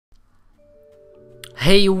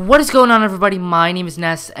Hey, what is going on everybody? My name is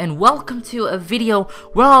Ness and welcome to a video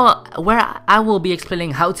where I will be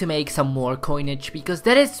explaining how to make some more coinage, because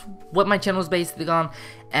that is what my channel is based on.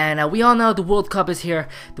 And we all know the World Cup is here.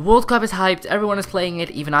 The World Cup is hyped, everyone is playing it,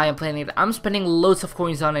 even I am playing it. I'm spending loads of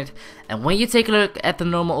coins on it, and when you take a look at the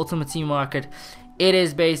normal Ultimate Team market, it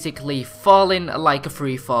is basically falling like a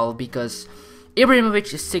free fall, because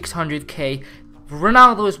Ibrahimovic is 600k,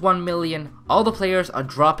 Ronaldo is 1 million. All the players are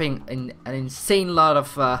dropping an insane lot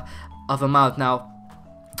of amount now,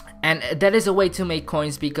 and that is a way to make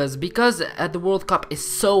coins, because the World Cup is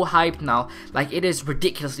so hyped now. Like, it is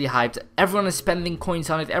ridiculously hyped. Everyone is spending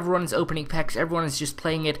coins on it, everyone is opening packs, everyone is just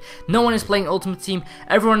playing it. No one is playing Ultimate Team.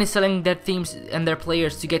 Everyone is selling their teams and their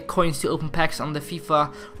players to get coins to open packs on the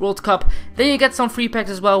FIFA World Cup. Then you get some free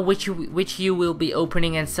packs as well, which you will be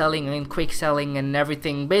opening and selling and quick selling and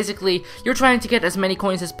everything. Basically, you're trying to get as many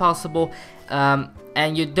coins as possible.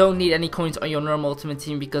 And you don't need any coins on your normal Ultimate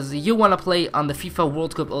Team, because you want to play on the FIFA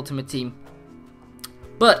World Cup Ultimate Team.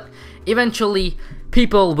 But eventually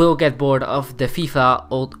people will get bored of the FIFA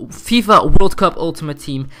World Cup Ultimate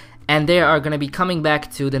Team, and they are going to be coming back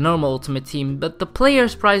to the normal Ultimate Team. But the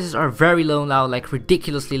players' prices are very low now, like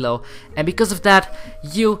ridiculously low, and because of that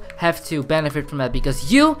you have to benefit from that,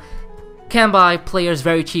 because you can buy players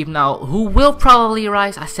very cheap now who will probably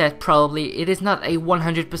rise. I said probably. It is not a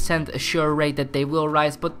 100% sure rate that they will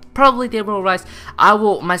rise, but probably they will rise. I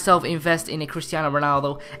will myself invest in a Cristiano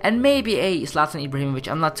Ronaldo and maybe a Zlatan Ibrahimovic.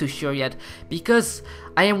 I'm not too sure yet, because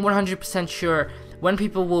I am 100% sure when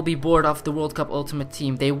people will be bored of the World Cup Ultimate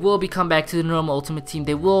Team, they will come back to the normal Ultimate Team.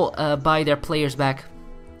 They will buy their players back,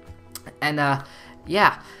 and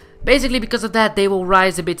yeah. Basically, because of that, they will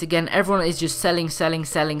rise a bit again. Everyone is just selling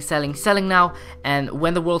now, and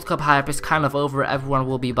when the World Cup hype is kind of over, everyone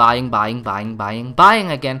will be buying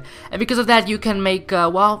again. And because of that, you can make,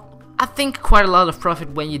 well, I think quite a lot of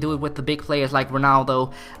profit when you do it with the big players like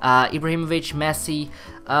Ronaldo, Ibrahimovic, Messi.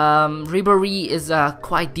 Ribéry is a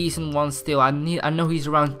quite decent one still. I know he's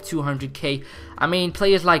around 200k. I mean,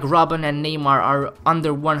 players like Robin and Neymar are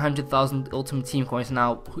under 100,000 Ultimate Team coins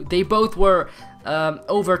now. They both were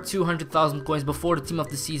over 200,000 coins before the team of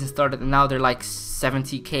the season started, and now they're like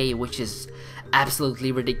 70k, which is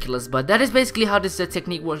absolutely ridiculous. But that is basically how this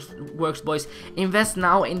technique works, boys. Invest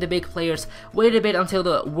now in the big players, wait a bit until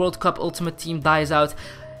the World Cup Ultimate Team dies out,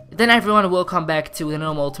 then everyone will come back to the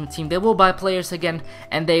normal Ultimate Team. They will buy players again,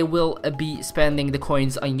 and they will be spending the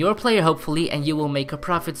coins on your player, hopefully, and you will make a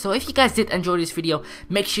profit. So if you guys did enjoy this video,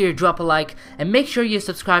 make sure you drop a like, and make sure you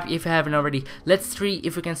subscribe if you haven't already. Let's see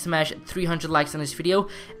if we can smash 300 likes on this video.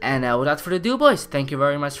 And without further ado, boys, thank you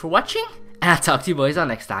very much for watching, and I'll talk to you boys on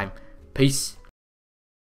next time. Peace.